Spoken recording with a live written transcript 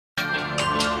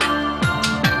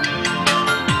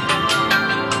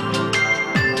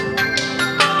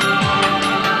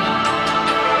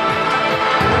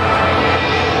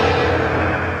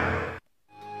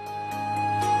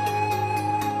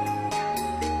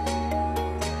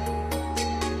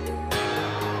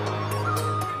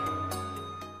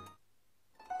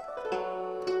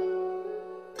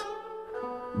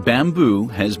Bamboo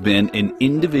has been an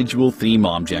individual theme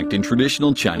object in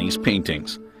traditional Chinese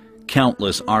paintings.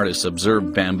 Countless artists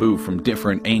observed bamboo from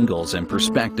different angles and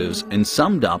perspectives and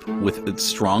summed up with its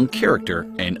strong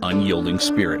character and unyielding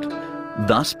spirit.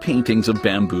 Thus, paintings of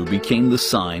bamboo became the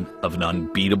sign of an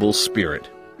unbeatable spirit.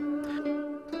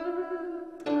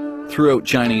 Throughout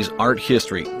Chinese art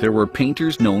history, there were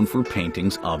painters known for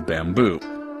paintings of bamboo.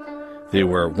 They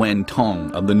were Wen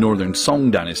Tong of the Northern Song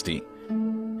dynasty,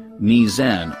 Ni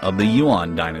Zan of the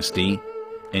Yuan dynasty,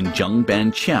 and Zheng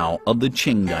Banqiao of the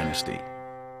Qing dynasty.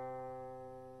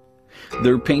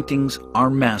 Their paintings are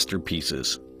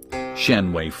masterpieces.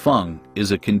 Shen Wei Feng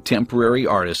is a contemporary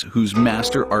artist whose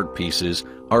master art pieces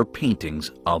are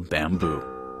paintings of bamboo.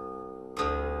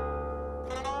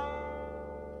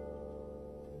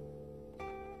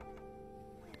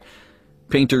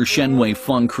 Painter Shen Wei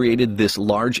Feng created this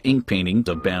large ink painting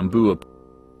of bamboo.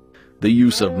 The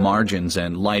use of margins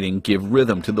and lighting give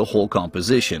rhythm to the whole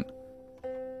composition.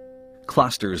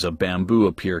 Clusters of bamboo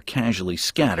appear casually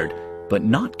scattered, but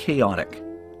not chaotic.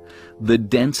 The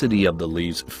density of the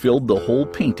leaves filled the whole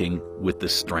painting with the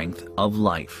strength of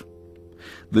life.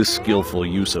 The skillful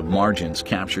use of margins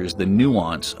captures the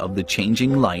nuance of the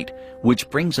changing light,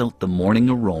 which brings out the morning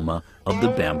aroma of the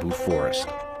bamboo forest.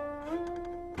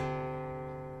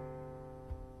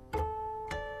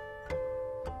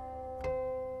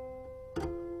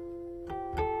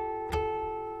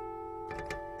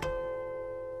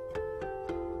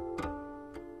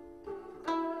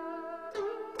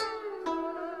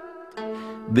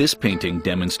 This painting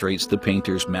demonstrates the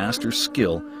painter's master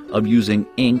skill of using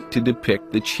ink to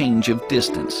depict the change of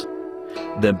distance.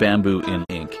 The bamboo in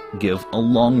ink give a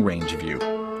long-range view,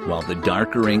 while the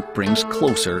darker ink brings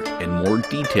closer and more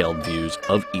detailed views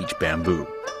of each bamboo.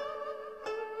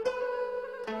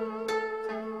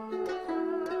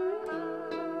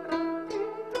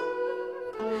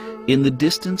 In the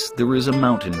distance there is a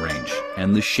mountain range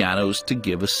and the shadows to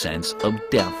give a sense of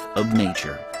depth of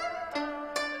nature.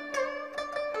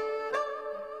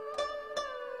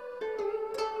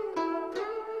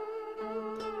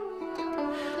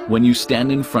 When you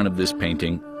stand in front of this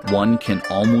painting, one can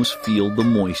almost feel the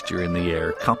moisture in the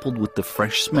air coupled with the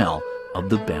fresh smell of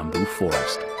the bamboo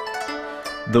forest.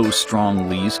 Those strong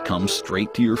leaves come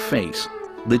straight to your face.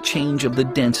 The change of the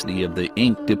density of the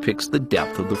ink depicts the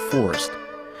depth of the forest.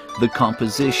 The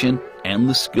composition and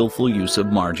the skillful use of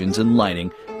margins and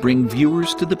lighting bring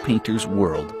viewers to the painter's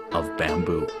world of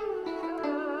bamboo.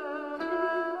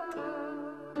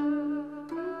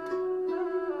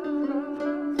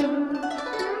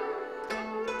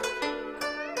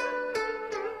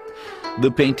 The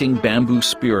painting Bamboo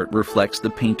Spirit reflects the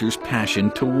painter's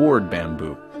passion toward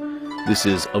bamboo. This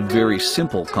is a very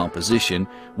simple composition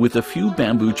with a few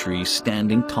bamboo trees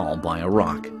standing tall by a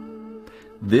rock.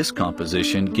 This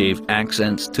composition gave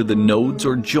accents to the nodes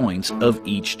or joints of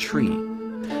each tree.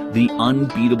 The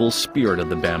unbeatable spirit of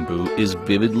the bamboo is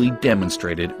vividly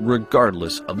demonstrated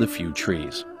regardless of the few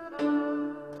trees.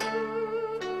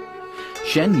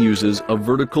 Shen uses a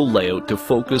vertical layout to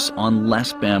focus on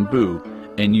less bamboo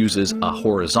and uses a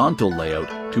horizontal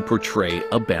layout to portray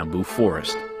a bamboo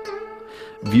forest.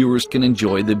 Viewers can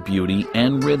enjoy the beauty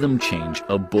and rhythm change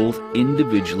of both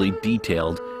individually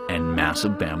detailed and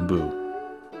massive bamboo.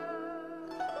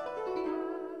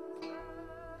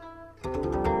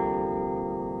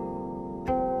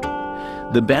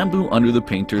 The bamboo under the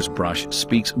painter's brush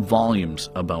speaks volumes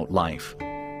about life.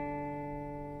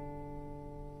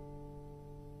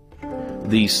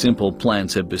 These simple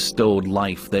plants have bestowed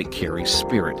life that carries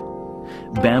spirit.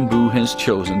 Bamboo has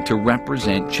chosen to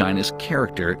represent China's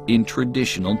character in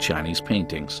traditional Chinese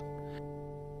paintings.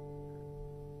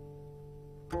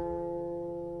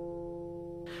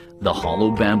 The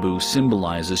hollow bamboo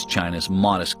symbolizes China's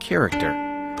modest character,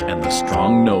 and the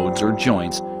strong nodes or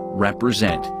joints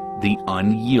represent the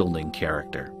unyielding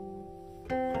character.